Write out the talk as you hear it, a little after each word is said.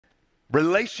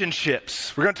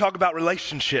Relationships. We're going to talk about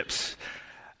relationships.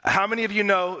 How many of you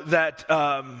know that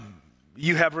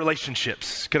you have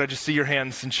relationships? Could I just see your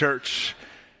hands in church?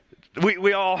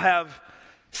 We all have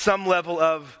some level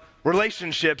of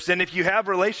relationships. And if you have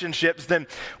relationships, then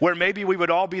where maybe we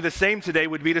would all be the same today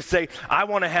would be to say, I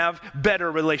want to have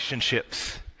better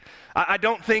relationships. I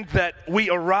don't think that we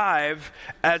arrive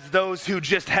as those who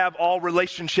just have all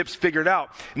relationships figured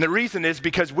out. And the reason is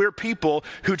because we're people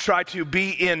who try to be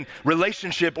in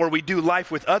relationship, or we do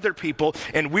life with other people,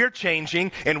 and we're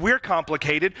changing and we're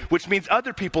complicated, which means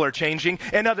other people are changing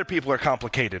and other people are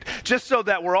complicated. Just so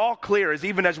that we're all clear,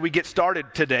 even as we get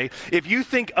started today, if you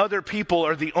think other people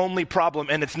are the only problem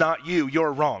and it's not you,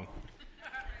 you're wrong.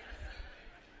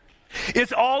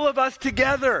 It's all of us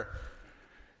together.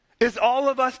 It's all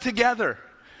of us together.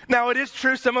 Now, it is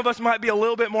true, some of us might be a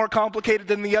little bit more complicated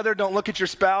than the other. Don't look at your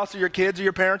spouse or your kids or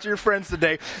your parents or your friends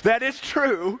today. That is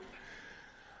true.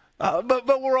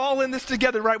 But we're all in this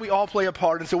together, right? We all play a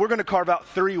part. And so we're going to carve out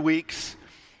 3 weeks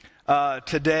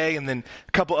today, and then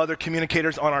a couple other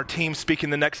communicators on our team speaking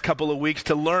the next couple of weeks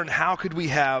to learn how could we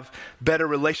have better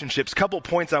relationships. Couple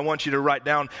points I want you to write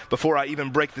down before I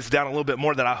even break this down a little bit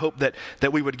more that I hope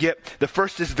that we would get. The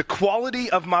first is the quality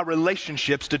of my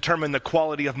relationships determine the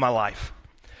quality of my life.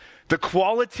 The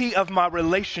quality of my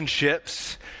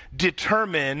relationships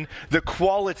determine the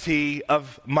quality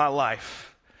of my life.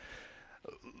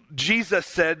 Jesus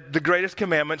said the greatest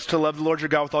commandments to love the Lord your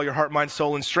God with all your heart, mind,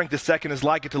 soul, and strength. The second is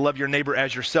like it, to love your neighbor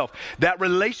as yourself. That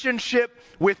relationship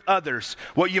with others,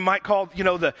 what you might call,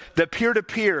 the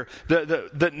peer-to-peer,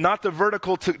 the not the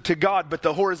vertical to God, but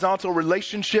the horizontal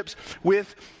relationships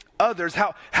with others.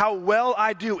 How well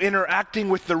I do interacting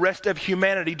with the rest of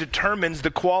humanity determines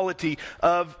the quality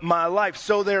of my life.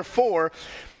 So therefore,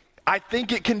 I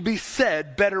think it can be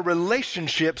said, better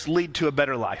relationships lead to a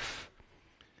better life.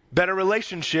 Better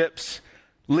relationships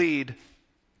lead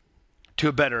to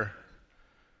a better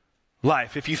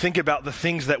life. If you think about the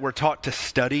things that we're taught to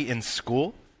study in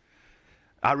school,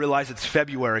 I realize it's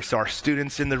February, so our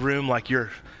students in the room, like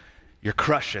you're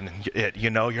crushing it,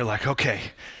 You're like, okay,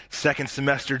 second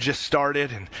semester just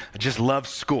started, and I just love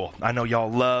school. I know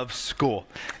y'all love school,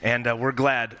 and we're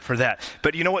glad for that.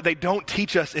 But you know what they don't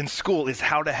teach us in school is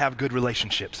how to have good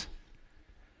relationships.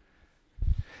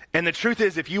 And the truth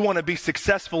is, if you want to be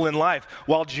successful in life,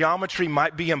 while geometry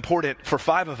might be important for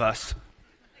 5 of us,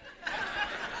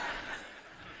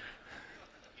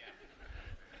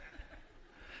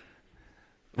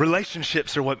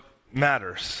 relationships are what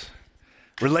matters.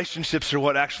 Relationships are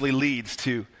what actually leads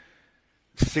to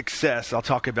success. I'll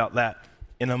talk about that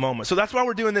in a moment. So that's why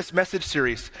we're doing this message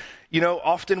series.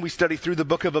 Often we study through the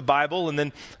book of a Bible, and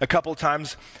then a couple of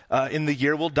times in the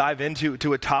year we'll dive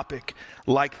into a topic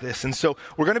like this. And so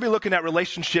we're going to be looking at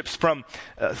relationships from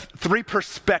 3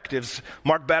 perspectives.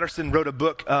 Mark Batterson wrote a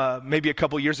book maybe a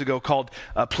couple years ago called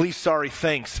Please, Sorry,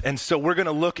 Thanks. And so we're going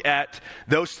to look at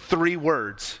those 3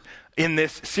 words in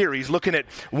this series, looking at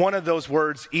one of those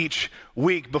words each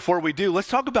week. Before we do, let's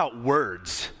talk about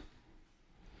words.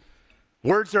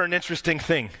 Words are an interesting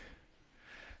thing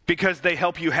because they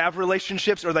help you have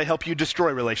relationships or they help you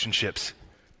destroy relationships.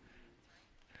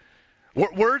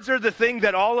 Words are the thing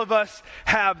that all of us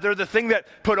have. They're the thing that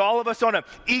put all of us on an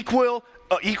equal,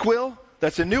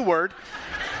 that's a new word.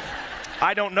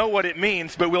 I don't know what it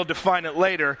means, but we'll define it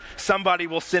later. Somebody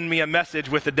will send me a message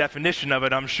with a definition of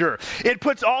it, I'm sure. It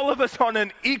puts all of us on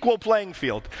an equal playing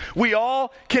field. We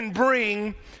all can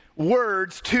bring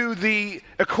words to the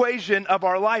equation of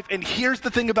our life. And here's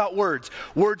the thing about words.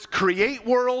 Words create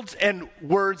worlds and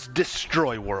words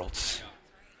destroy worlds.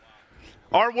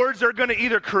 Our words are going to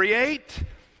either create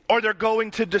or they're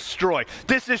going to destroy.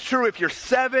 This is true if you're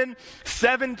 7,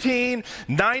 17,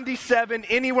 97,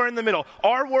 anywhere in the middle.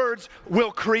 Our words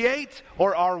will create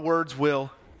or our words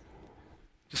will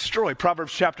destroy.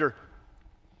 Proverbs chapter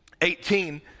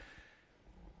 18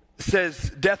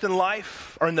 says, death and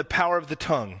life are in the power of the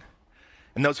tongue,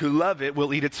 and those who love it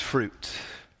will eat its fruit.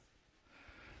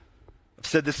 I've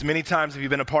said this many times. If you've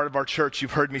been a part of our church,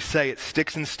 you've heard me say it.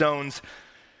 Sticks and stones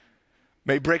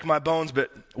may break my bones,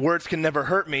 but words can never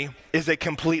hurt me is a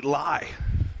complete lie.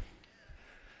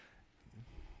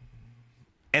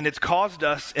 And it's caused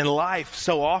us in life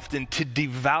so often to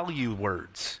devalue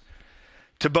words,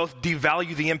 to both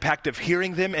devalue the impact of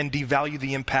hearing them and devalue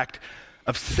the impact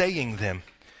of saying them.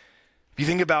 If you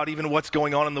think about even what's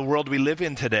going on in the world we live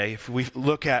in today, if we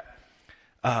look at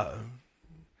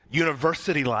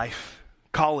university life,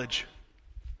 college,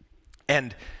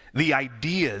 and the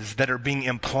ideas that are being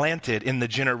implanted in the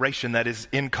generation that is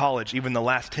in college, even the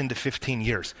last 10 to 15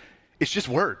 years, it's just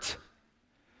words.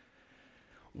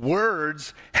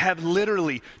 Words have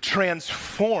literally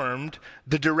transformed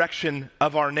the direction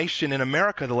of our nation in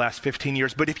America the last 15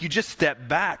 years. But if you just step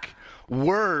back,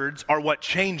 words are what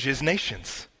changes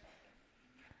nations.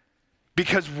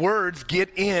 Because words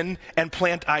get in and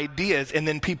plant ideas, and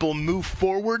then people move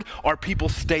forward or people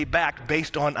stay back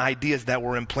based on ideas that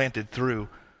were implanted through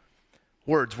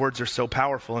words. Words are so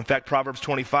powerful. In fact, Proverbs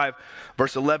 25,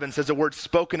 verse 11 says, a word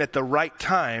spoken at the right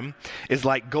time is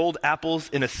like gold apples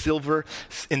in silver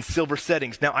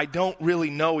settings. Now, I don't really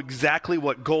know exactly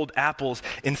what gold apples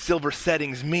in silver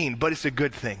settings mean, but it's a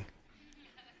good thing.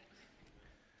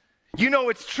 You know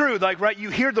it's true, like, right? You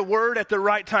hear the word at the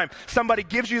right time. Somebody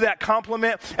gives you that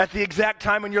compliment at the exact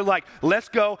time, and you're like, let's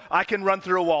go. I can run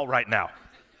through a wall right now.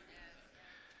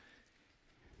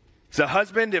 So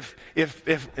husband,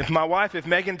 if my wife, if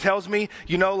Megan tells me,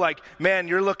 you know, like, man,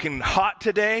 you're looking hot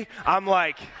today, I'm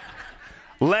like,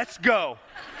 let's go.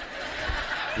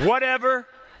 Whatever,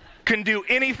 can do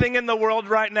anything in the world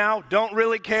right now, don't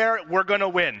really care, we're going to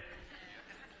win.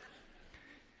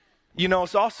 You know,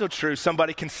 it's also true,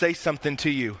 somebody can say something to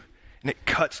you, and it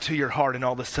cuts to your heart, and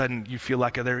all of a sudden you feel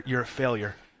like you're a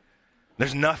failure.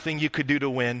 There's nothing you could do to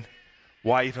win.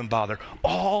 Why even bother?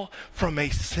 All from a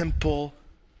simple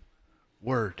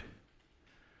word.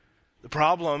 The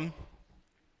problem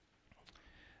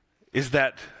is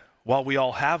that while we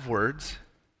all have words,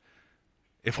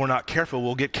 if we're not careful,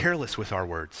 we'll get careless with our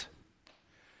words.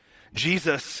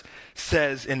 Jesus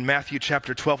says in Matthew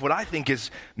chapter 12, what I think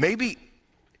is maybe,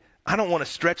 I don't want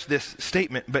to stretch this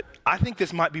statement, but I think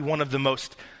this might be one of the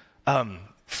most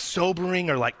sobering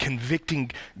or like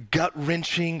convicting,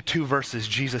 gut-wrenching 2 verses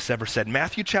Jesus ever said.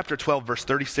 Matthew chapter 12, verse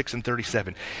 36 and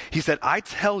 37. He said, I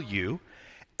tell you,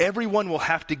 everyone will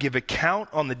have to give account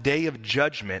on the day of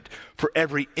judgment for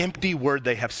every empty word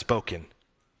they have spoken.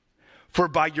 For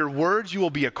by your words you will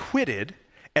be acquitted,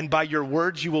 and by your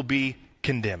words you will be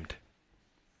condemned.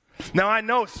 Now I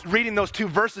know, reading those 2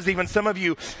 verses, even some of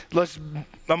you,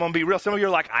 I'm going to be real, some of you are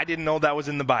like, I didn't know that was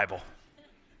in the Bible.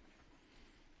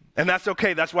 And that's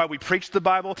okay. That's why we preach the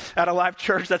Bible at a live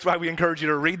church. That's why we encourage you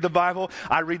to read the Bible.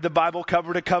 I read the Bible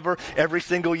cover to cover every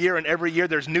single year, and every year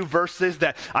there's new verses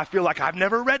that I feel like I've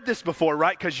never read this before,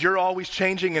 right? Because you're always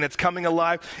changing and it's coming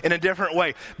alive in a different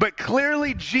way. But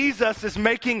clearly Jesus is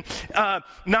making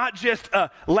not just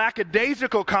a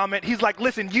lackadaisical comment. He's like,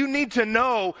 listen, you need to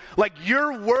know, like,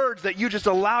 your words that you just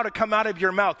allow to come out of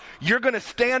your mouth, you're going to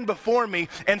stand before me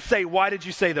and say, why did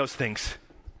you say those things?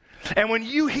 And when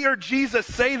you hear Jesus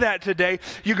say that today,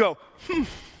 you go,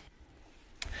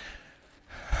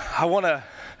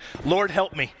 Lord,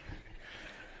 help me.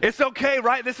 It's okay,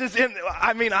 right?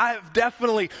 I have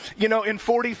definitely, in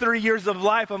 43 years of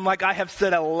life, I'm like, I have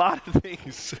said a lot of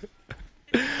things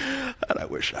that I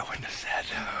wish I wouldn't have said.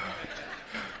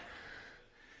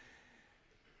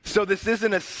 So this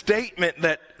isn't a statement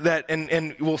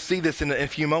and we'll see this in a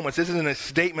few moments, this isn't a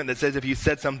statement that says if you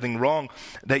said something wrong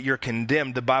that you're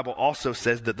condemned. The Bible also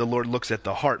says that the Lord looks at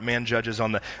the heart. Man judges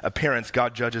on the appearance,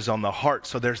 God judges on the heart.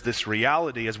 So there's this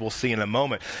reality, as we'll see in a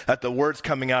moment, that the words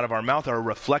coming out of our mouth are a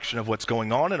reflection of what's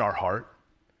going on in our heart.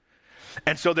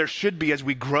 And so there should be, as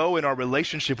we grow in our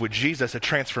relationship with Jesus, a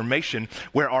transformation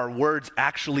where our words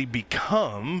actually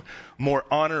become more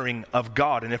honoring of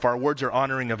God. And if our words are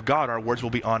honoring of God, our words will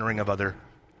be honoring of other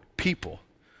people.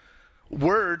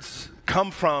 Words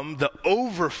come from the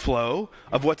overflow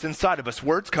of what's inside of us.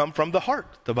 Words come from the heart,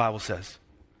 the Bible says.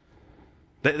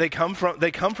 They come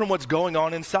from what's going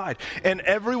on inside. And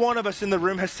every one of us in the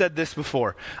room has said this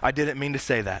before. I didn't mean to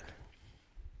say that.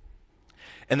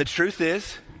 And the truth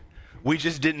is, we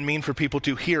just didn't mean for people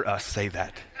to hear us say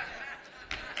that.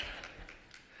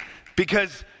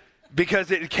 Because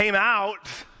it came out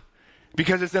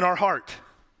because it's in our heart.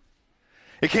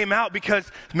 It came out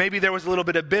because maybe there was a little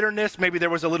bit of bitterness, maybe there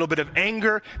was a little bit of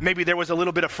anger, maybe there was a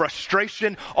little bit of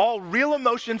frustration, all real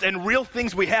emotions and real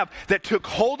things we have that took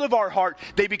hold of our heart.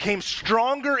 They became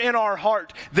stronger in our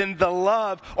heart than the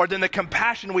love or than the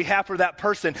compassion we have for that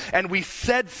person. And we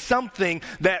said something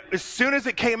that as soon as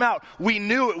it came out, we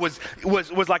knew it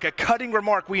was like a cutting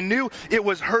remark. We knew it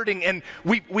was hurting, and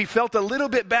we felt a little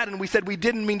bit bad, and we said we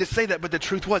didn't mean to say that, but the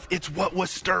truth was, it's what was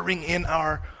stirring in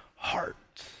our heart.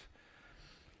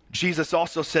 Jesus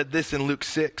also said this in Luke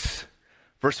 6,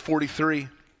 verse 43.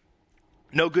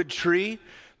 No good tree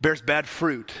bears bad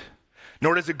fruit,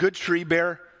 nor does a bad tree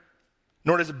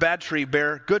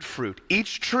bear good fruit.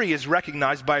 Each tree is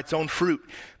recognized by its own fruit.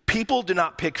 People do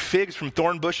not pick figs from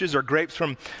thorn bushes or grapes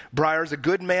from briars. A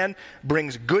good man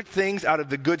brings good things out of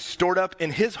the good stored up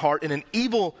in his heart, and an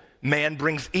evil man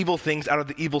brings evil things out of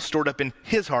the evil stored up in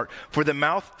his heart. For the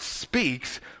mouth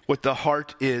speaks what the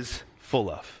heart is full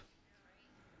of.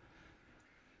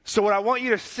 So what I want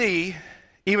you to see,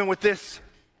 even with this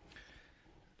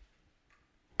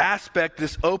aspect,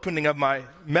 this opening of my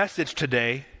message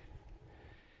today,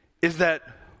 is that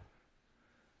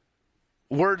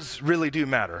words really do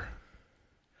matter.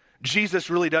 Jesus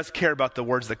really does care about the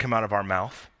words that come out of our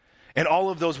mouth, and all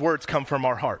of those words come from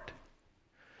our heart.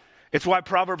 It's why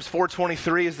Proverbs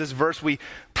 4:23 is this verse we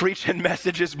preach in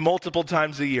messages multiple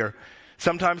times a year.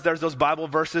 Sometimes there's those Bible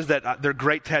verses that they're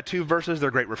great tattoo verses,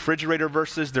 they're great refrigerator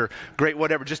verses, they're great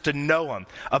whatever, just to know them.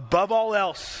 Above all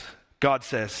else, God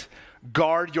says,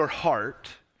 guard your heart,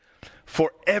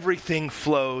 for everything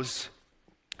flows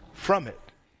from it.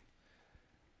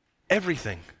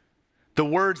 Everything. The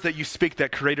words that you speak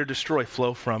that create or destroy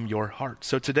flow from your heart.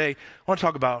 So today, I want to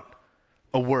talk about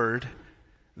a word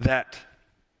that,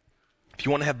 if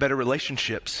you want to have better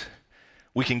relationships,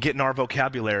 we can get in our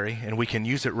vocabulary and we can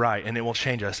use it right and it will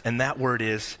change us. And that word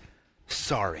is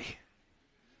sorry.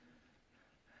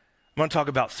 I'm going to talk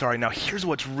about sorry. Now, here's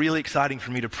what's really exciting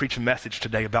for me to preach a message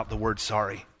today about the word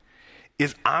sorry,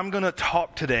 is I'm going to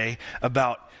talk today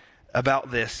about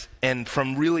this and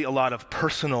from really a lot of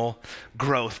personal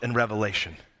growth and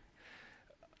revelation.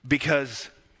 Because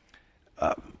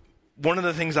one of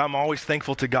the things I'm always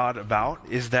thankful to God about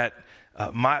is that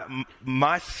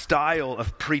my style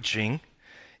of preaching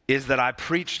is that I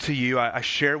preach to you, I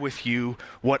share with you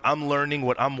what I'm learning,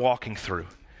 what I'm walking through.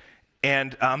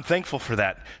 And I'm thankful for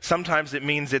that. Sometimes it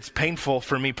means it's painful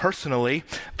for me personally,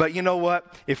 but you know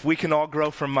what? If we can all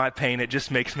grow from my pain, it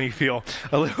just makes me feel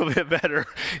a little bit better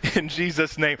in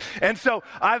Jesus' name. And so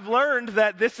I've learned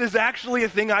that this is actually a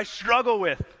thing I struggle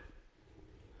with.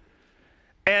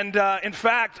 And in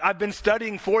fact, I've been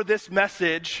studying for this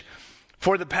message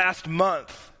for the past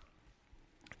month.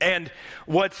 And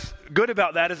what's good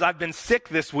about that is I've been sick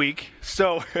this week,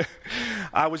 so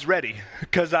I was ready,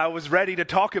 because I was ready to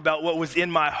talk about what was in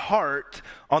my heart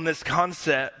on this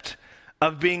concept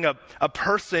of being a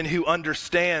person who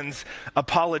understands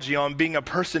apology, on being a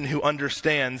person who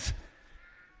understands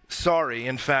sorry.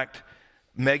 In fact,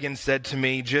 Megan said to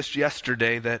me just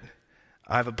yesterday that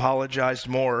I've apologized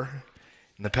more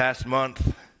in the past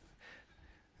month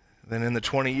than in the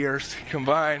 20 years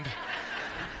combined.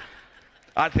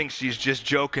 I think she's just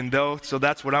joking, though, so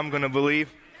that's what I'm going to believe.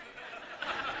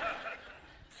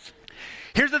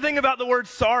 Here's the thing about the word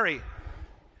sorry.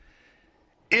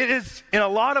 It is, in a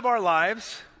lot of our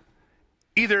lives,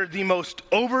 either the most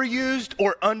overused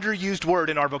or underused word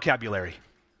in our vocabulary.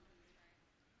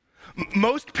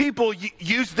 Most people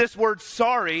use this word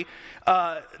sorry,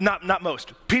 not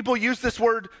most. People use this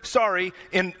word sorry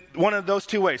in one of those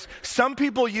two ways. Some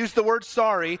people use the word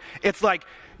sorry, it's like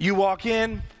you walk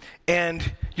in, and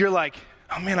you're like,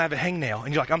 oh man, I have a hangnail.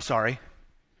 And you're like, I'm sorry.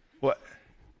 What?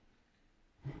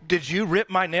 Did you rip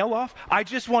my nail off? I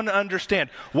just want to understand.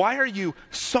 Why are you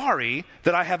sorry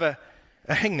that I have a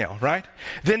hangnail, right?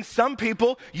 Then some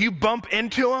people, you bump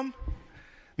into them.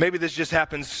 Maybe this just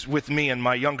happens with me and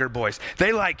my younger boys.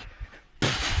 They like,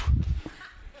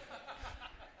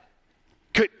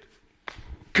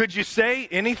 could you say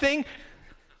anything?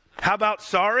 How about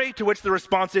sorry? To which the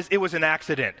response is, it was an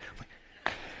accident.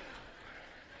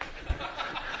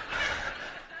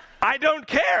 I don't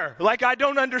care. Like, I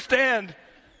don't understand.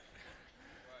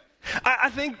 I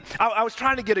think I was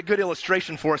trying to get a good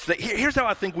illustration for us. Here's how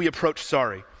I think we approach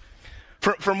sorry.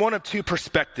 From one of two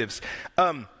perspectives.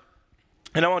 And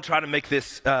I want to try to make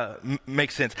this make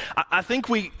sense. I think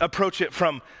we approach it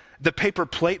from the paper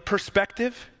plate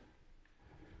perspective.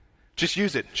 Just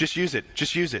use it. Just use it.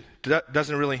 Just use it.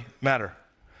 Doesn't really matter.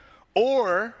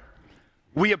 Or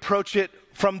we approach it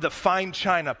from the fine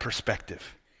china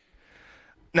perspective.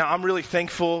 Now, I'm really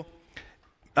thankful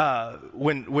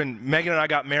when Megan and I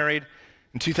got married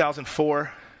in 2004,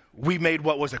 we made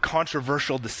what was a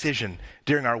controversial decision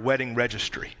during our wedding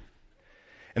registry.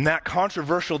 And that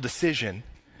controversial decision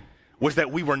was that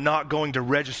we were not going to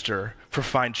register for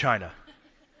fine china.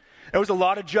 There was a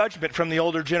lot of judgment from the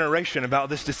older generation about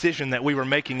this decision that we were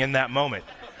making in that moment.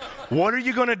 What are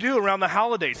you going to do around the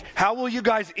holidays? How will you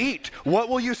guys eat? What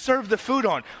will you serve the food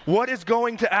on? What is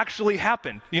going to actually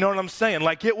happen? You know what I'm saying?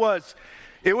 Like it was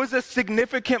a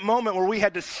significant moment where we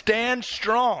had to stand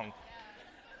strong,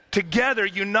 together,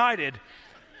 united,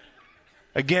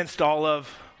 against all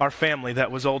of our family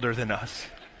that was older than us.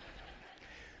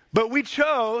 But we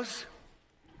chose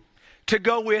to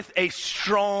go with a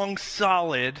strong,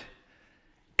 solid,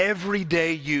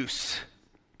 everyday use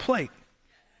plate.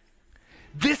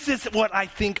 This is what I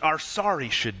think our sorry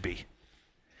should be.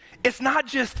 It's not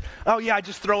just, oh yeah, I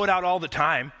just throw it out all the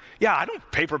time. Yeah, I don't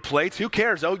paper plates, who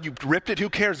cares? Oh, you ripped it, who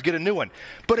cares? Get a new one.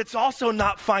 But it's also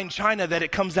not fine china that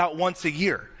it comes out once a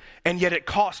year. and yet it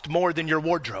cost more than your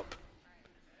wardrobe.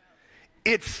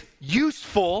 It's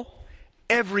useful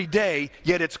every day,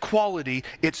 yet it's quality,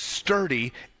 it's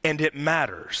sturdy, and it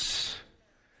matters.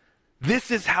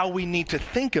 This is how we need to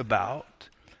think about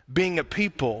being a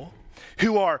people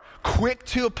who are quick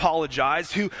to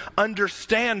apologize, who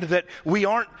understand that we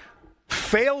aren't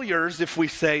failures if we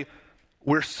say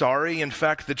we're sorry. In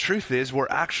fact, the truth is we're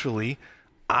actually,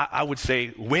 I would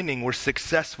say, winning. We're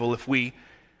successful if we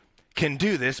can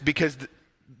do this, because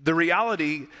the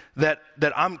reality that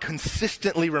I'm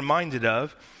consistently reminded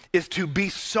of is to be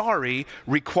sorry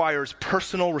requires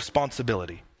personal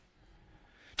responsibility.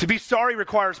 To be sorry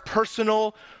requires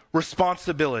personal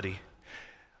responsibility.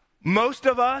 Most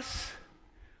of us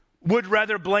would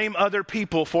rather blame other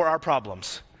people for our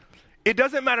problems. It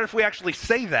doesn't matter if we actually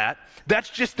say that. That's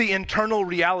just the internal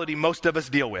reality most of us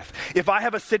deal with. If I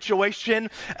have a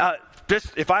situation, as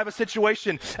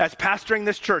pastoring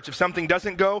this church, if something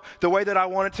doesn't go the way that I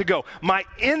want it to go, my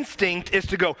instinct is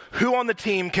to go, who on the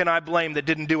team can I blame that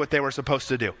didn't do what they were supposed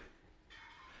to do?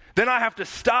 Then I have to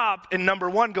stop and number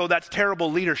one go, that's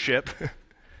terrible leadership.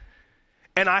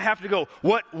 And I have to go,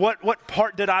 what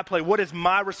part did I play? What is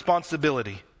my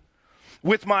responsibility?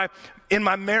 In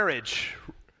my marriage,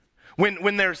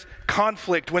 when there's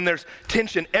conflict, when there's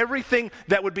tension, everything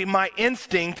that would be my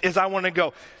instinct is I want to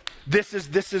go, this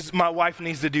is my wife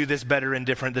needs to do this better and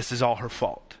different. This is all her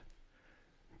fault.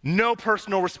 No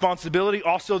personal responsibility.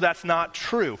 Also, that's not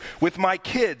true. With my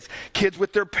kids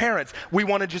with their parents, we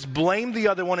want to just blame the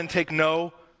other one and take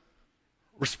no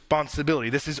responsibility.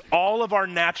 This is all of our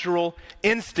natural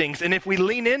instincts. And if we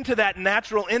lean into that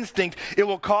natural instinct, it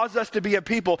will cause us to be a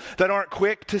people that aren't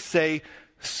quick to say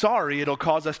sorry. It'll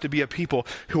cause us to be a people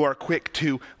who are quick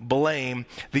to blame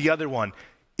the other one.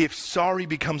 If sorry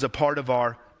becomes a part of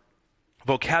our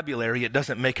vocabulary, it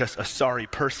doesn't make us a sorry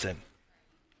person.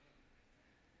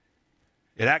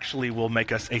 It actually will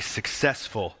make us a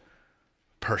successful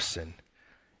person.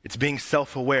 It's being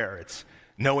self-aware. It's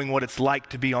knowing what it's like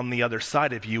to be on the other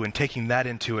side of you and taking that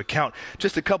into account.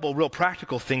 Just a couple real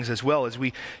practical things as well as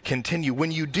we continue.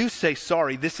 When you do say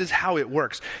sorry, this is how it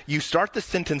works. You start the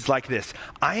sentence like this: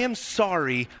 I am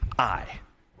sorry, I.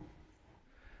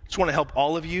 Just want to help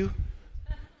all of you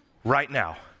right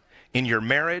now. In your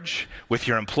marriage, with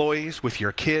your employees, with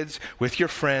your kids, with your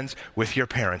friends, with your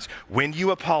parents. When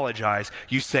you apologize,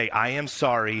 you say, I am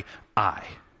sorry, I.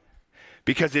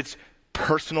 Because it's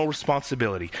personal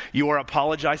responsibility. You are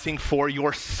apologizing for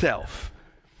yourself.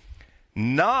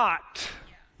 Not,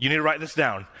 you need to write this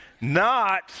down,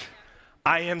 not,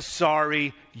 I am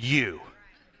sorry, you.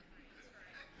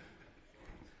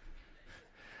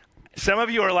 Some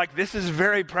of you are like, this is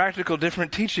very practical,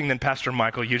 different teaching than Pastor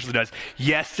Michael usually does.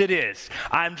 Yes, it is.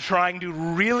 I'm trying to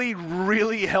really,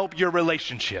 really help your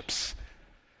relationships.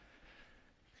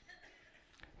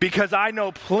 Because I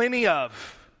know plenty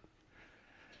of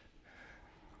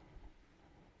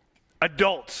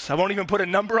adults, I won't even put a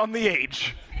number on the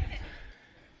age,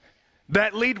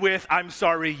 that lead with, I'm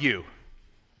sorry, you.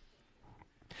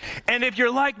 And if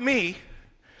you're like me,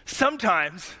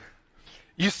 sometimes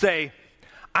you say,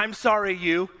 I'm sorry,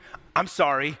 you. I'm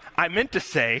sorry. I meant to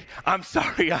say, I'm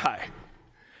sorry, I.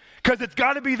 Because it's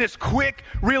got to be this quick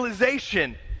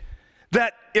realization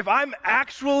that if I'm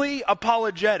actually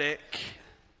apologetic,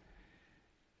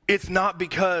 it's not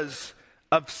because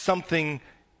of something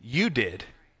you did.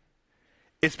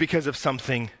 It's because of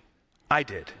something I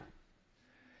did.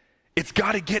 It's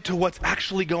got to get to what's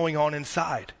actually going on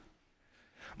inside.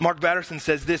 Mark Batterson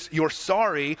says this: your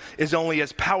sorry is only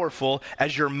as powerful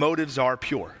as your motives are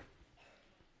pure.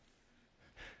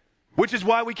 Which is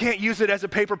why we can't use it as a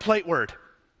paper plate word.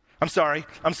 I'm sorry,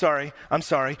 I'm sorry, I'm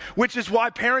sorry. Which is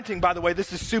why parenting, by the way,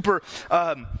 this is super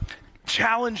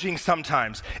challenging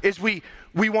sometimes, is we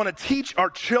want to teach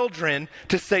our children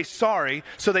to say sorry,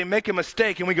 so they make a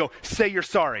mistake and we go, say you're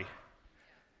sorry.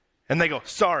 And they go,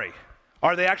 sorry.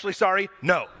 Are they actually sorry?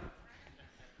 No.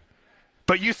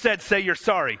 But you said, say you're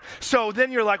sorry. So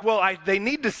then you're like, well, they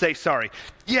need to say sorry.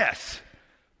 Yes,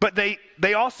 but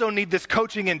they also need this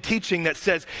coaching and teaching that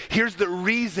says, here's the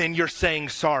reason you're saying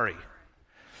sorry.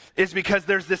 Is because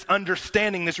there's this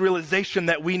understanding, this realization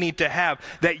that we need to have,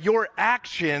 that your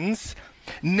actions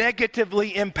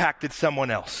negatively impacted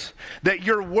someone else, that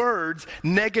your words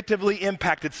negatively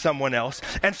impacted someone else.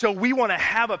 And so we want to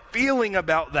have a feeling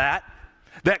about that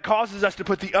causes us to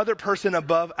put the other person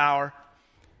above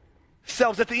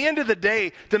ourselves. At the end of the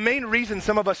day, the main reason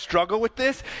some of us struggle with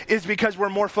this is because we're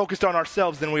more focused on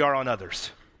ourselves than we are on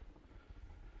others.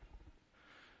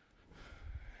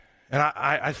 And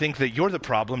I think that you're the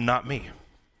problem, not me.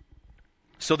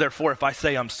 So therefore, if I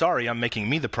say I'm sorry, I'm making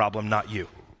me the problem, not you.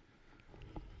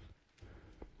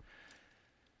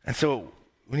 And so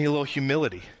we need a little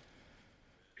humility.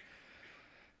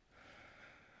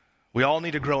 We all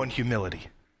need to grow in humility.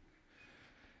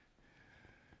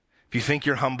 If you think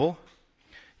you're humble,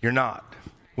 you're not.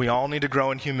 We all need to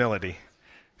grow in humility.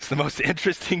 It's the most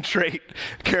interesting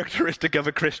characteristic of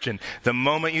a Christian. The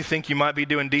moment you think you might be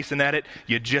doing decent at it,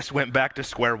 you just went back to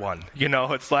square one. You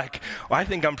know, it's like, well, I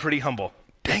think I'm pretty humble.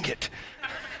 Dang it.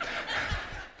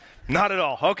 Not at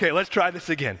all. Okay, let's try this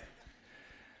again.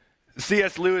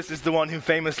 C.S. Lewis is the one who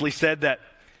famously said that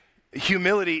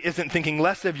humility isn't thinking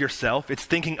less of yourself, it's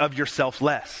thinking of yourself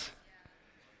less.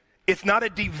 It's not a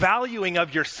devaluing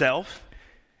of yourself.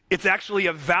 It's actually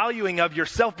a valuing of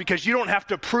yourself because you don't have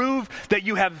to prove that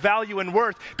you have value and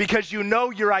worth because you know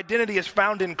your identity is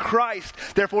found in Christ.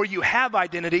 Therefore, you have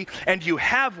identity and you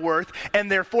have worth, and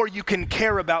therefore you can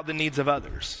care about the needs of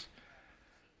others.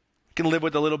 You can live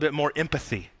with a little bit more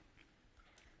empathy.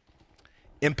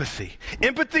 Empathy.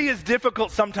 Empathy is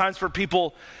difficult sometimes for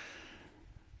people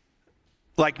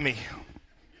like me.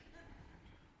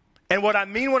 And what I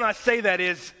mean when I say that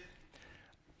is,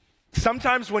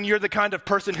 sometimes when you're the kind of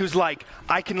person who's like,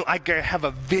 I have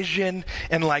a vision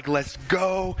and like, let's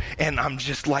go. And I'm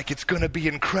just like, it's going to be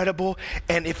incredible.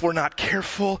 And if we're not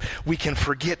careful, we can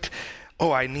forget,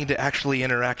 I need to actually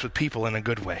interact with people in a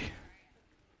good way.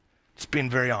 Just being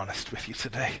very honest with you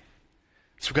today.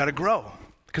 So we've got to grow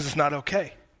because it's not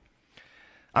okay.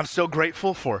 I'm so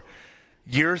grateful for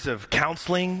years of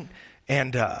counseling.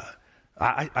 And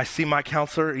I see my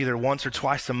counselor either once or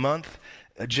twice a month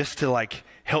just to like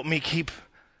help me keep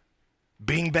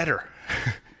being better.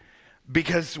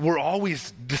 Because we're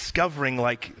always discovering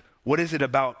like, what is it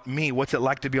about me? What's it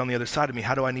like to be on the other side of me?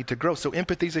 How do I need to grow? So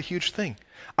empathy is a huge thing.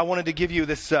 I wanted to give you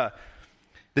this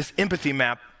empathy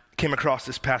map came across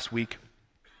this past week.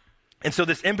 And so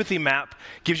this empathy map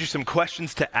gives you some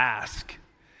questions to ask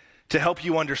to help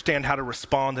you understand how to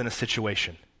respond in a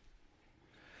situation.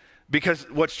 Because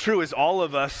what's true is all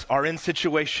of us are in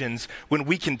situations when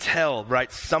we can tell,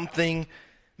 right, something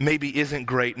maybe isn't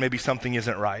great, maybe something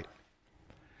isn't right.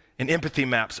 In empathy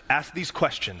maps, ask these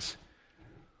questions.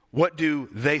 What do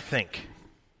they think?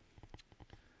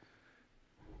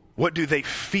 What do they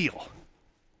feel?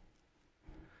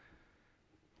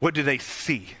 What do they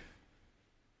see?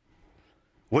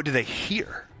 What do they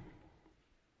hear?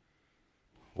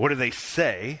 What do they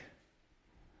say?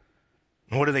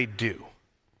 And what do they do?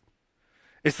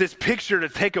 It's this picture to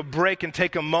take a break and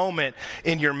take a moment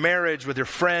in your marriage, with your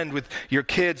friend, with your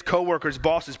kids, coworkers,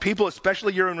 bosses, people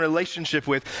especially you're in relationship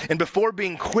with, and before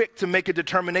being quick to make a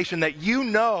determination that you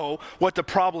know what the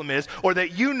problem is or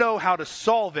that you know how to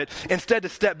solve it, instead to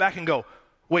step back and go,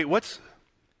 wait, what's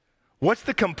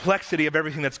the complexity of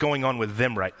everything that's going on with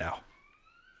them right now?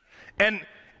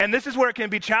 And this is where it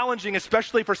can be challenging,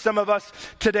 especially for some of us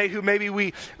today who maybe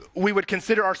we would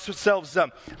consider ourselves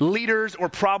leaders or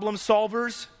problem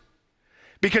solvers,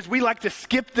 because we like to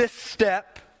skip this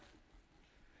step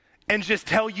and just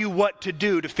tell you what to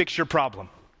do to fix your problem.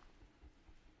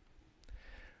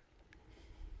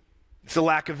 It's a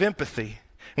lack of empathy.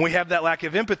 When we have that lack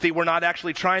of empathy, we're not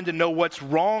actually trying to know what's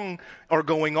wrong or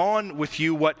going on with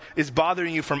you, what is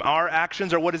bothering you from our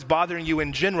actions or what is bothering you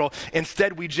in general.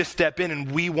 Instead, we just step in and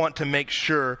we want to make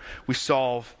sure we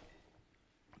solve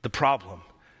the problem.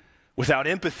 Without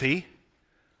empathy,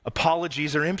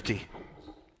 apologies are empty.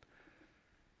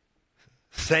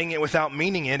 Saying it without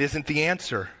meaning it isn't the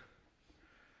answer.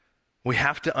 We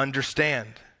have to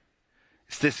understand.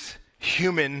 It's this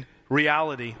human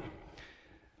reality.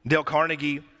 Dale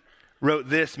Carnegie wrote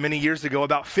this many years ago: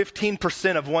 about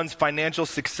 15% of one's financial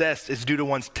success is due to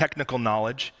one's technical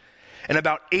knowledge, and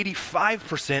about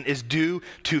 85% is due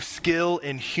to skill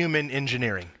in human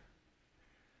engineering.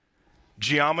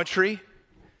 Geometry,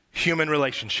 human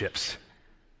relationships.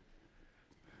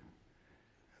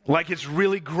 Like, it's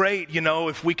really great,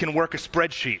 if we can work a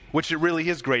spreadsheet, which it really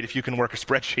is great if you can work a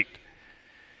spreadsheet.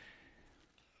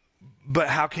 But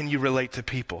how can you relate to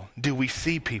people? Do we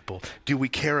see people? Do we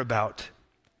care about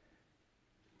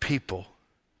people?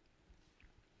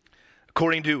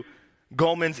 According to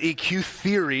Goleman's EQ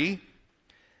theory,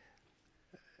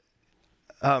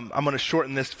 I'm going to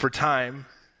shorten this for time.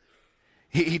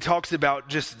 He talks about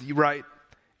just, right,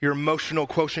 your emotional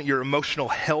quotient, your emotional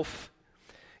health,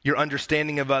 your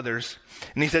understanding of others.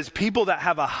 And he says people that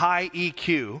have a high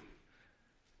EQ,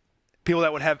 people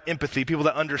that would have empathy, people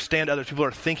that understand others, people that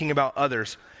are thinking about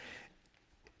others,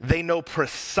 they know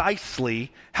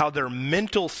precisely how their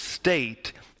mental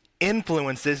state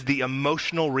influences the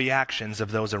emotional reactions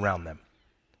of those around them.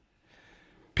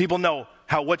 People know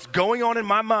how what's going on in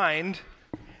my mind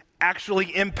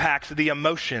actually impacts the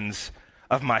emotions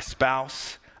of my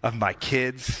spouse, of my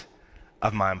kids,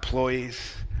 of my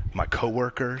employees, my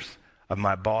coworkers, of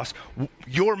my boss.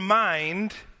 Your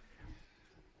mind,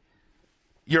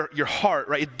 your heart,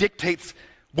 right? It dictates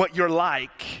what you're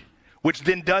like, which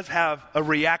then does have a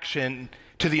reaction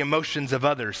to the emotions of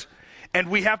others. And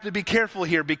we have to be careful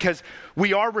here because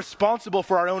we are responsible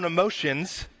for our own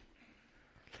emotions.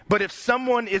 But if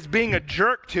someone is being a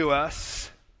jerk to us,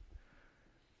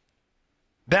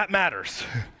 that matters.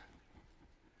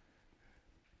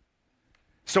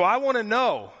 So I want to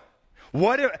know,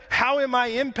 how am I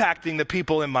impacting the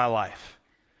people in my life?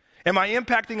 Am I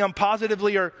impacting them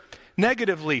positively or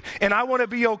negatively? And I want to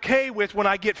be okay with when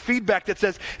I get feedback that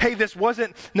says, hey, this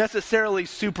wasn't necessarily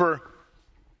super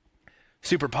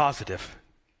positive.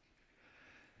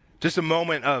 Just a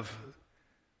moment of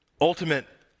ultimate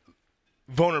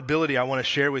vulnerability I want to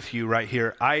share with you right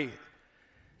here. I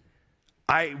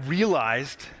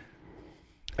realized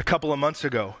a couple of months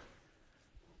ago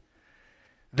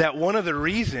that one of the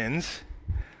reasons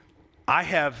I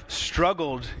have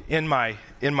struggled in my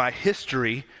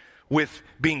history with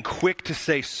being quick to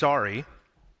say sorry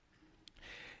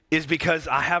is because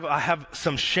I have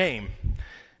some shame.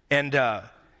 And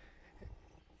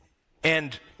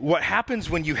what happens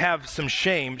when you have some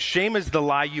shame is the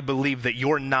lie you believe that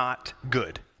you're not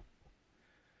good.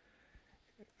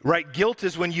 Right? Guilt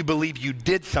is when you believe you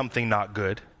did something not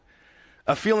good.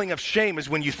 A feeling of shame is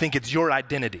when you think it's your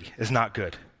identity is not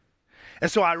good. And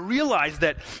so I realized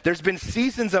that there's been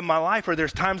seasons of my life, or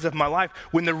there's times of my life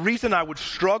when the reason I would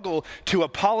struggle to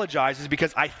apologize is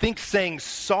because I think saying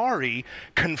sorry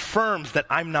confirms that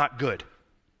I'm not good.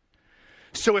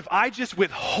 So if I just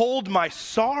withhold my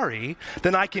sorry,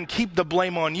 then I can keep the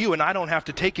blame on you and I don't have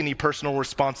to take any personal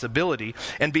responsibility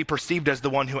and be perceived as the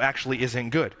one who actually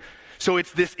isn't good. So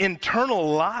it's this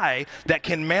internal lie that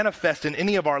can manifest in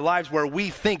any of our lives where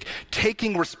we think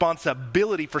taking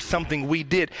responsibility for something we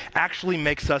did actually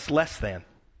makes us less than.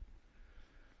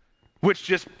 Which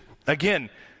just,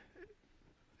 again,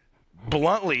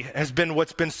 bluntly has been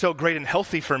what's been so great and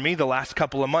healthy for me the last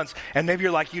couple of months. And maybe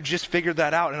you're like, you just figured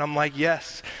that out. And I'm like,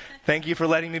 yes. Thank you for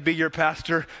letting me be your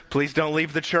pastor. Please don't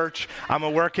leave the church. I'm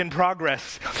a work in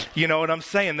progress. You know what I'm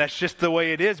saying? That's just the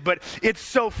way it is. But it's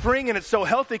so freeing and it's so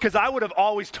healthy because I would have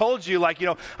always told you, like,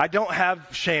 I don't have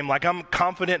shame. Like, I'm a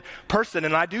confident person.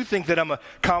 And I do think that I'm a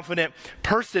confident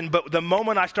person. But the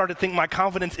moment I start to think my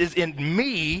confidence is in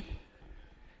me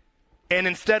and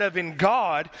instead of in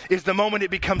God is the moment it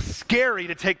becomes scary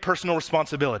to take personal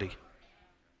responsibility.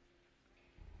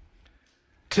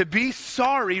 To be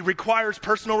sorry requires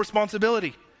personal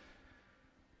responsibility.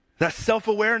 That's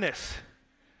self-awareness.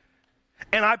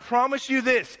 And I promise you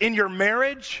this, in your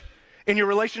marriage, in your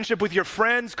relationship with your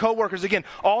friends, coworkers, again,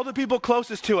 all the people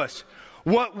closest to us,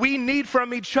 what we need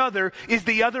from each other is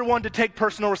the other one to take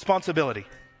personal responsibility.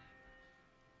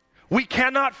 We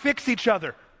cannot fix each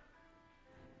other.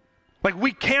 Like,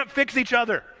 we can't fix each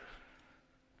other.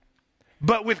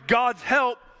 But with God's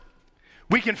help,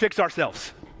 we can fix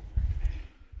ourselves.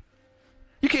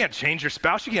 You can't change your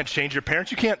spouse. You can't change your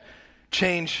parents. You can't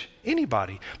change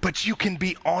anybody. But you can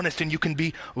be honest and you can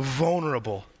be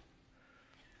vulnerable.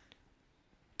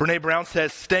 Brene Brown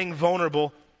says, staying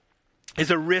vulnerable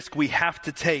is a risk we have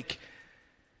to take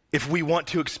if we want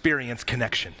to experience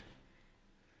connection.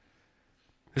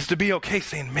 Is to be okay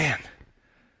saying, man,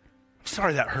 I'm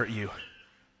sorry that hurt you.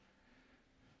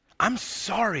 I'm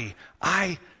sorry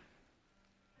I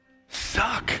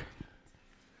suck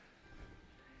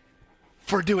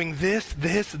for doing this.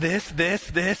 Because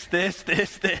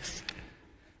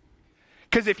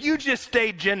if you just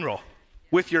stay general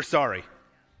with your sorry,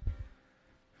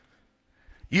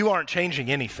 you aren't changing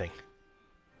anything.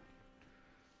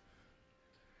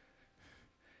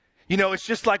 It's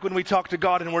just like when we talk to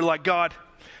God and we're like, God,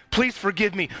 please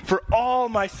forgive me for all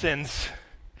my sins.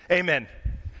 Amen.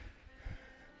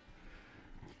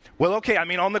 Well, okay,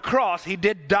 on the cross, he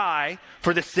did die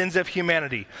for the sins of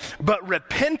humanity. But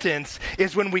repentance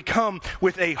is when we come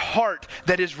with a heart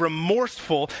that is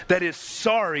remorseful, that is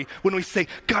sorry, when we say,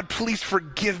 God, please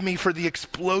forgive me for the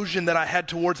explosion that I had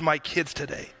towards my kids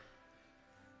today.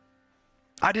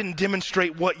 I didn't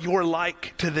demonstrate what you're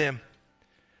like to them.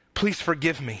 Please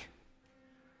forgive me.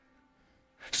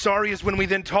 Sorry is when we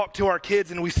then talk to our kids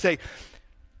and we say,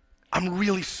 I'm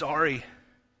really sorry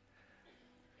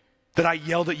that I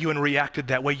yelled at you and reacted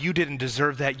that way. You didn't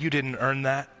deserve that. You didn't earn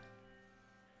that.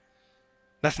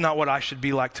 That's not what I should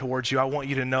be like towards you. I want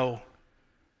you to know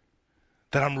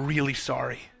that I'm really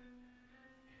sorry.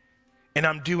 And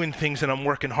I'm doing things and I'm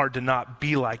working hard to not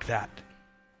be like that.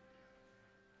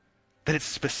 That it's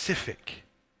specific.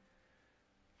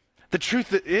 The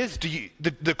truth is,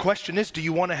 the question is, do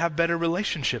you want to have better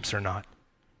relationships or not?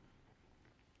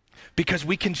 because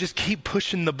we can just keep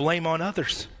pushing the blame on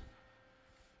others.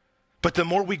 But the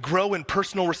more we grow in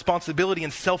personal responsibility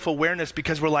and self-awareness,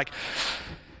 because we're like,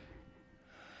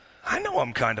 I know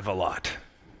I'm kind of a lot.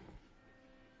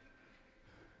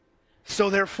 So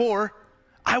therefore,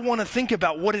 I want to think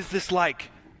about what is this like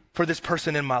for this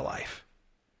person in my life?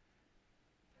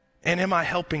 And am I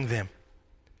helping them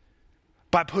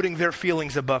by putting their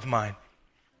feelings above mine?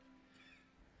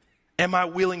 Am I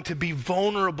willing to be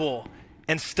vulnerable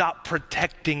and stop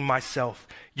protecting myself?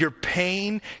 Your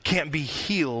pain can't be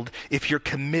healed if you're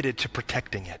committed to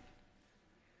protecting it.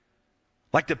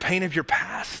 Like the pain of your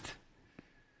past,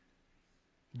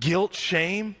 guilt,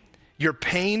 shame, your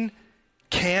pain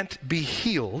can't be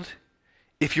healed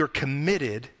if you're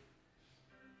committed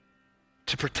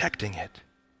to protecting it.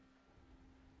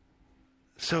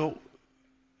 So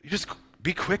you just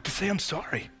be quick to say, I'm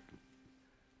sorry.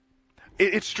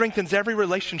 It strengthens every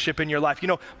relationship in your life. You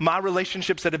know, my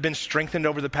relationships that have been strengthened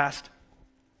over the past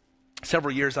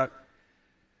several years, I've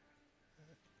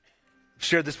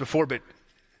shared this before, but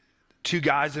 2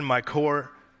 guys in my core,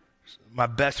 my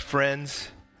best friends,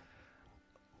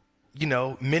 you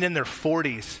know, men in their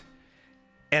 40s,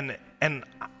 and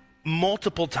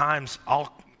multiple times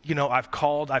I've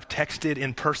called, I've texted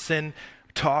in person,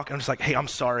 I'm just like, hey, I'm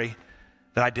sorry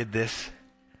that I did this.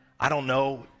 I don't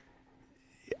know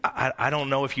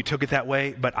if you took it that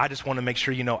way, but I just want to make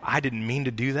sure you know I didn't mean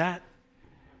to do that,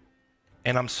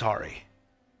 and I'm sorry.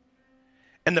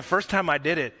 And the first time I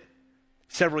did it,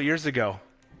 several years ago,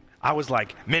 I was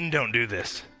like, men don't do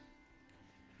this.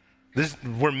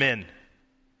 We're men.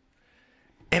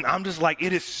 And I'm just like,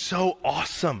 it is so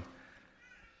awesome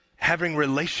having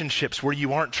relationships where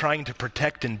you aren't trying to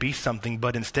protect and be something,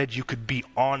 but instead you could be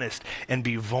honest and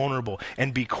be vulnerable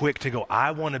and be quick to go,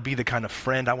 I want to be the kind of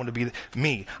friend, I want to be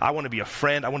me. I want to be a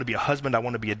friend, I want to be a husband, I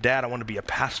want to be a dad, I want to be a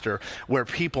pastor where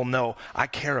people know I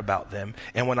care about them.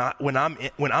 And when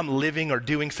I'm living or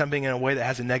doing something in a way that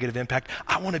has a negative impact,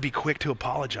 I want to be quick to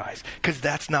apologize because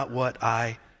that's not what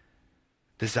I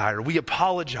desire. We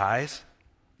apologize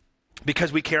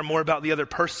because we care more about the other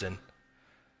person.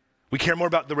 We care more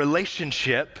about the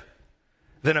relationship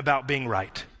than about being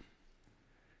right.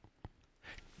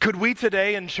 Could we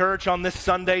today in church on this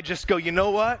Sunday just go, you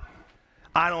know what?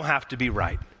 I don't have to be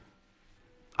right.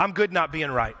 I'm good not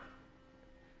being right.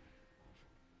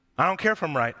 I don't care if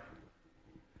I'm right.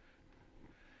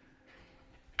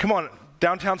 Come on,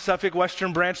 downtown Suffolk,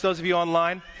 Western Branch, those of you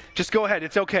online, just go ahead.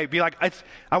 It's okay. Be like,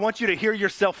 I want you to hear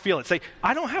yourself feel it. Say,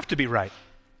 I don't have to be right.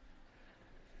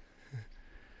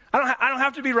 I don't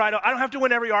have to be right. I don't have to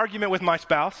win every argument with my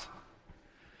spouse.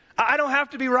 I don't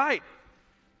have to be right.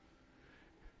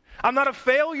 I'm not a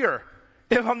failure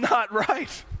if I'm not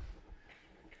right.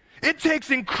 It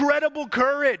takes incredible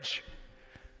courage.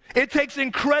 It takes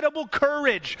incredible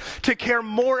courage to care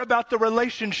more about the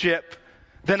relationship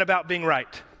than about being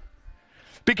right.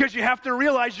 Because you have to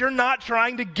realize you're not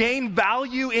trying to gain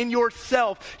value in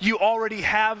yourself. You already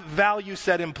have value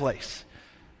set in place.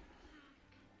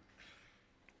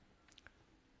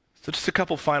 So just a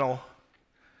couple final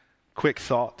quick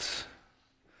thoughts,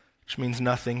 which means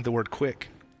nothing, the word quick.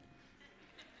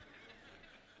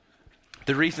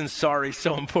 The reason sorry is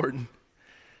so important.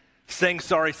 Saying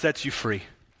sorry sets you free.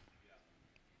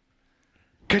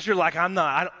 Because you're like,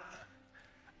 I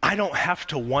don't have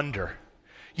to wonder.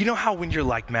 You know how when you're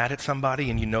like mad at somebody,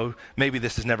 and you know, maybe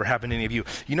this has never happened to any of you,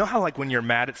 you know how like when you're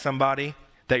mad at somebody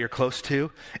that you're close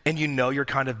to, and you know you're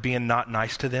kind of being not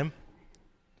nice to them?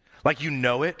 Like you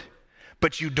know it,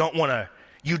 but you don't want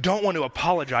to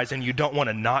apologize and you don't want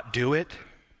to not do it.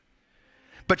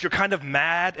 But you're kind of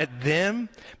mad at them,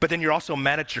 but then you're also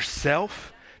mad at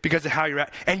yourself because of how you're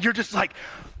at. And you're just like,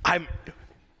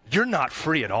 you're not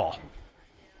free at all.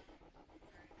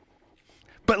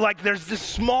 But like there's this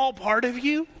small part of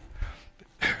you,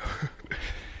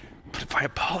 but if I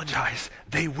apologize,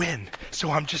 they win. So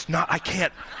I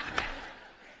can't.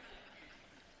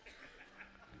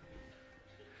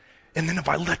 And then if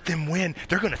I let them win,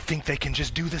 they're going to think they can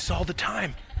just do this all the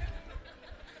time.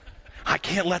 I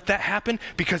can't let that happen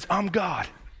because I'm God.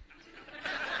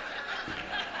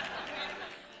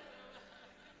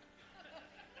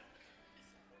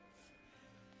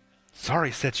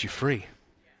 Sorry sets you free.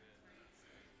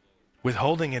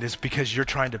 Withholding it is because you're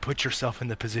trying to put yourself in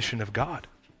the position of God.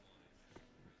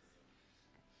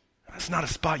 That's not a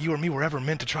spot you or me were ever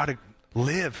meant to try to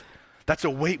live. That's a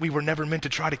weight we were never meant to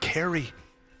try to carry.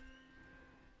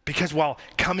 Because while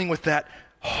coming with that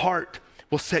heart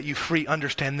will set you free,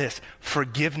 understand this: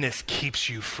 forgiveness keeps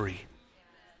you free.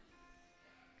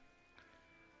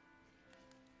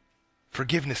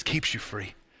 Forgiveness keeps you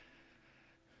free.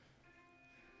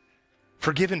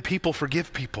 Forgiven people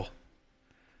forgive people.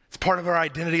 It's part of our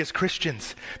identity as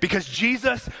Christians. Because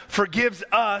Jesus forgives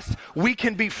us, we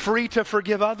can be free to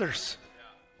forgive others.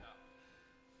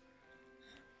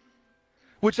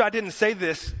 Which I didn't say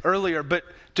this earlier, but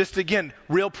just again,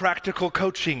 real practical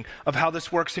coaching of how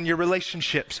this works in your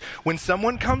relationships. When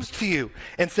someone comes to you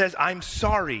and says, I'm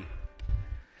sorry,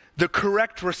 the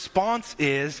correct response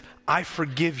is, I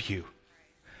forgive you.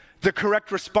 The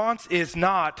correct response is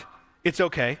not, it's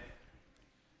okay.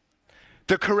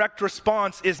 The correct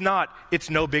response is not, it's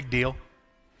no big deal.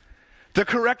 The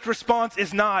correct response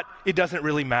is not, it doesn't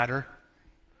really matter.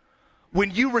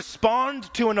 When you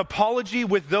respond to an apology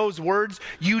with those words,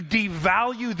 you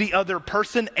devalue the other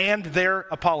person and their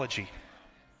apology.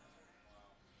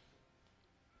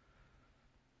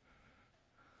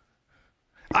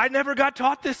 I never got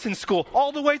taught this in school,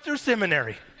 all the way through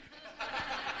seminary.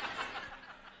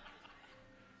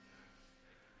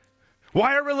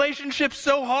 Why are relationships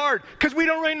so hard? Because we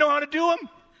don't really know how to do them.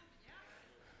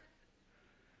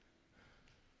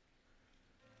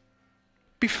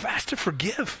 Be fast to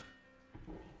forgive.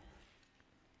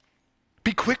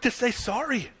 Be quick to say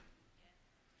sorry.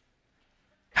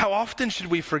 How often should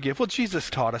we forgive? Well, Jesus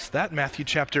taught us that, Matthew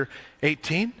chapter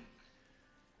 18.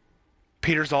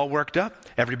 Peter's all worked up.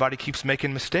 Everybody keeps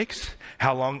making mistakes.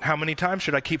 How many times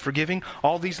should I keep forgiving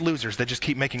all these losers that just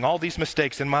keep making all these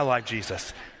mistakes in my life,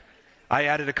 Jesus? I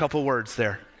added a couple words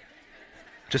there,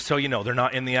 just so you know, they're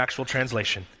not in the actual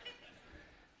translation.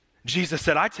 Jesus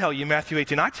said, I tell you, Matthew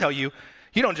 18, I tell you,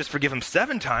 you don't just forgive them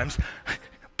 7 times,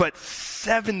 but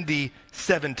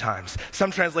 77 times.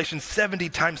 Some translations, 70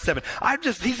 times 7.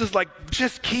 He's just like,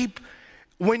 just keep,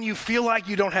 when you feel like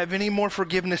you don't have any more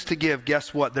forgiveness to give,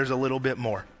 guess what? There's a little bit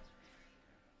more.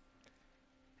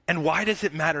 And why does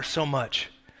it matter so much?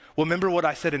 Well, remember what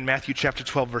I said in Matthew chapter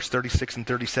 12, verse 36 and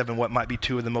 37, what might be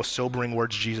 2 of the most sobering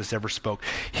words Jesus ever spoke.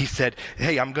 He said,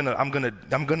 hey, I'm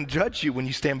gonna judge you when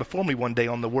you stand before me one day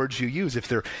on the words you use. If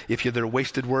they're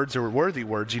wasted words or worthy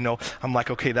words, I'm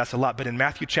like, okay, that's a lot. But in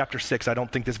Matthew chapter 6, I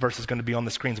don't think this verse is going to be on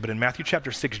the screens, but in Matthew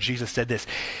chapter 6, Jesus said this,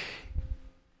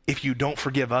 if you don't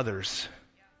forgive others,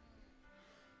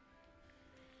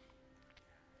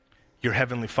 your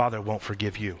heavenly Father won't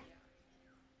forgive you.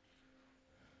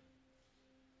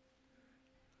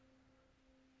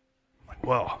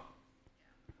 Well,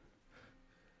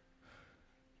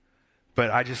 but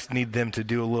I just need them to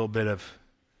do a little bit of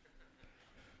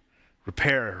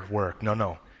repair work.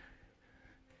 No.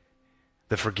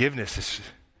 The forgiveness is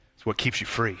what keeps you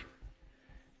free.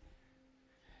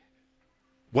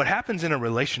 What happens in a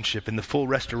relationship, in the full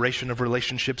restoration of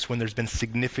relationships when there's been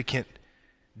significant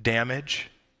damage,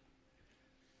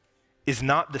 is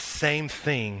not the same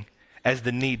thing as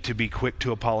the need to be quick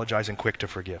to apologize and quick to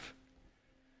forgive.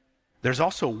 There's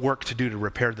also work to do to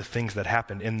repair the things that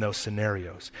happen in those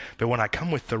scenarios. But when I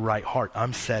come with the right heart,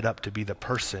 I'm set up to be the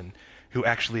person who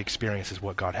actually experiences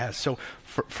what God has. So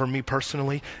for me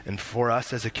personally and for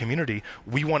us as a community,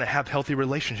 we want to have healthy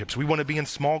relationships. We want to be in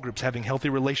small groups having healthy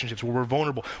relationships where we're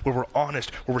vulnerable, where we're honest,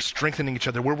 where we're strengthening each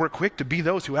other, where we're quick to be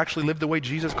those who actually live the way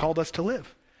Jesus called us to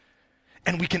live.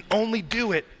 And we can only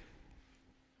do it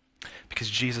because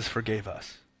Jesus forgave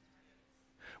us.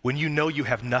 When you know you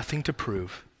have nothing to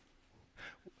prove,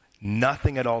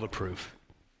 nothing at all to prove,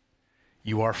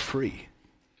 you are free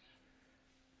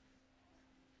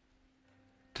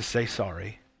to say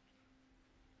sorry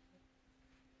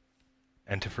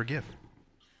and to forgive.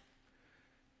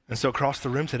 And so across the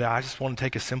room today, I just want to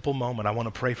take a simple moment. I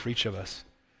want to pray for each of us.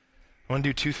 I want to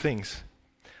do 2 things.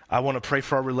 I want to pray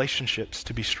for our relationships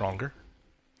to be stronger.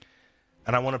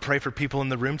 And I want to pray for people in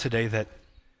the room today that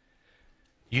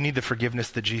you need the forgiveness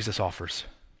that Jesus offers.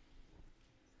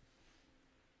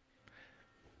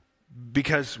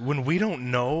 Because when we don't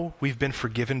know we've been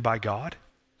forgiven by God,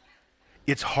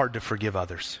 it's hard to forgive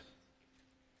others.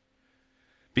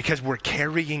 Because we're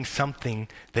carrying something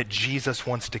that Jesus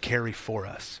wants to carry for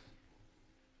us.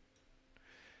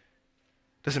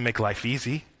 Doesn't make life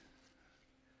easy,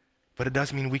 but it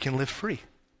does mean we can live free.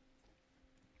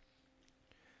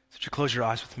 So would you close your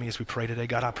eyes with me as we pray today?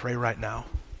 God, I pray right now.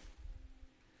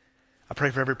 I pray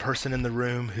for every person in the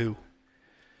room who,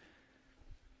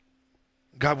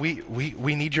 God, we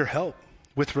need your help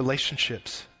with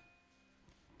relationships.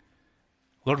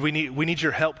 Lord, we need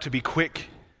your help to be quick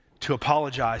to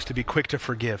apologize, to be quick to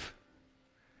forgive.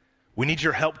 We need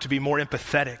your help to be more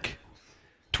empathetic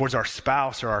towards our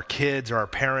spouse or our kids or our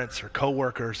parents or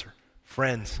coworkers or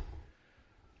friends.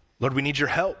 Lord, we need your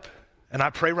help. And I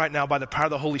pray right now by the power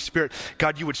of the Holy Spirit,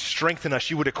 God, you would strengthen us,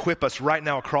 you would equip us right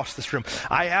now across this room.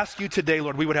 I ask you today,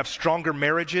 Lord, we would have stronger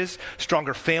marriages,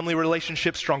 stronger family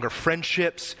relationships, stronger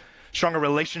friendships, stronger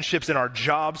relationships in our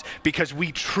jobs, because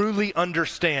we truly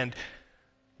understand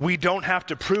we don't have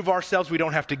to prove ourselves, we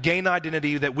don't have to gain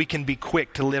identity, that we can be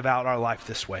quick to live out our life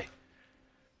this way.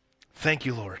 Thank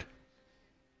you, Lord.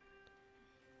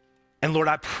 And Lord,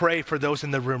 I pray for those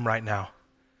in the room right now.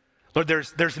 Lord,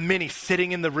 there's many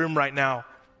sitting in the room right now.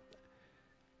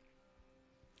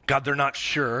 God, they're not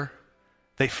sure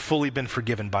they've fully been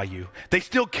forgiven by you. They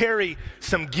still carry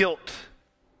some guilt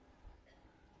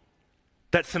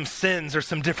that some sins or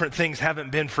some different things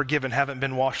haven't been forgiven, haven't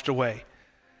been washed away.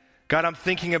 God, I'm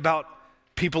thinking about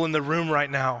people in the room right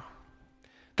now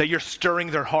that you're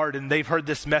stirring their heart, and they've heard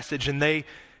this message and they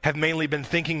have mainly been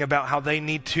thinking about how they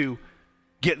need to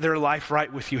get their life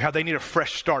right with you, how they need a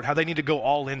fresh start, how they need to go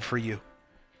all in for you.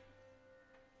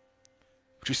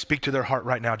 Would you speak to their heart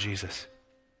right now, Jesus?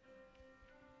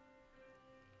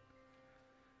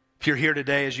 If you're here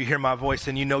today, as you hear my voice,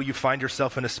 and you know you find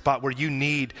yourself in a spot where you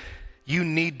need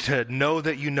to know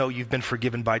that you know you've been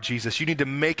forgiven by Jesus. You need to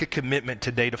make a commitment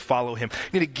today to follow him.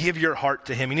 You need to give your heart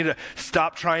to him. You need to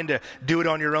stop trying to do it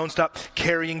on your own. Stop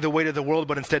carrying the weight of the world,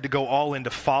 but instead to go all in,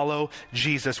 to follow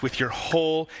Jesus with your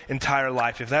whole entire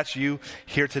life. If that's you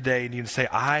here today, and you can say,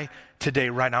 today,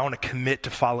 right now, I want to commit to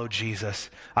follow Jesus.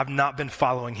 I've not been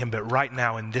following him, but right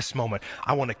now, in this moment,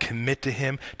 I want to commit to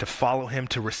him, to follow him,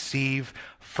 to receive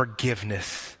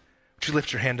forgiveness. Would you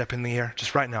lift your hand up in the air?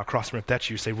 Just right now, across the room. If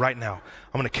that's you, say, right now,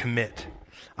 I'm going to commit.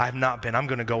 I have not been. I'm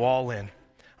going to go all in.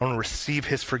 I want to receive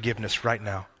his forgiveness right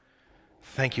now.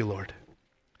 Thank you, Lord.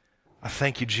 I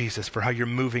thank you, Jesus, for how you're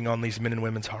moving on these men and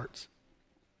women's hearts.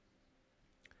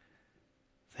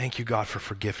 Thank you, God, for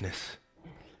forgiveness.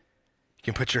 You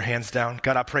can put your hands down.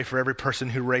 God, I pray for every person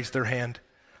who raised their hand.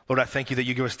 Lord, I thank you that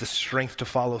you give us the strength to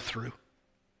follow through.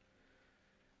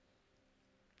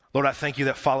 Lord, I thank you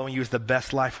that following you is the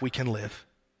best life we can live.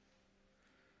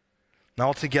 Now,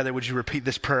 all together, would you repeat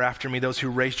this prayer after me? Those who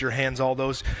raised your hands, all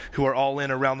those who are all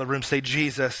in around the room, say,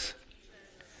 Jesus,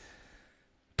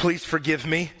 please forgive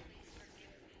me.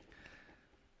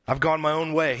 I've gone my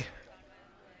own way.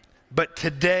 But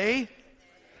today,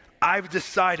 I've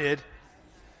decided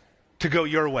to go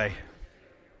your way.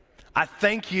 I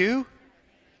thank you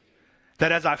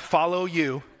that as I follow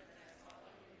you,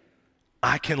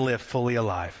 I can live fully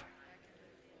alive.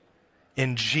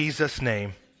 In Jesus'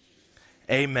 name,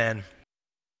 amen.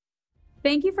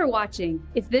 Thank you for watching.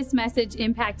 If this message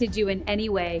impacted you in any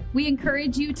way, we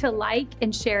encourage you to like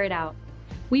and share it out.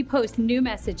 We post new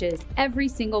messages every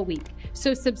single week,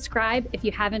 so subscribe if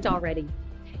you haven't already.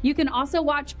 You can also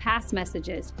watch past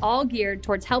messages, all geared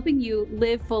towards helping you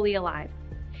live fully alive.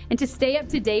 And to stay up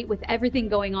to date with everything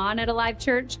going on at Alive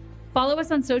Church, follow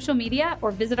us on social media or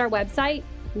visit our website,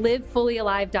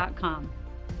 livefullyalive.com.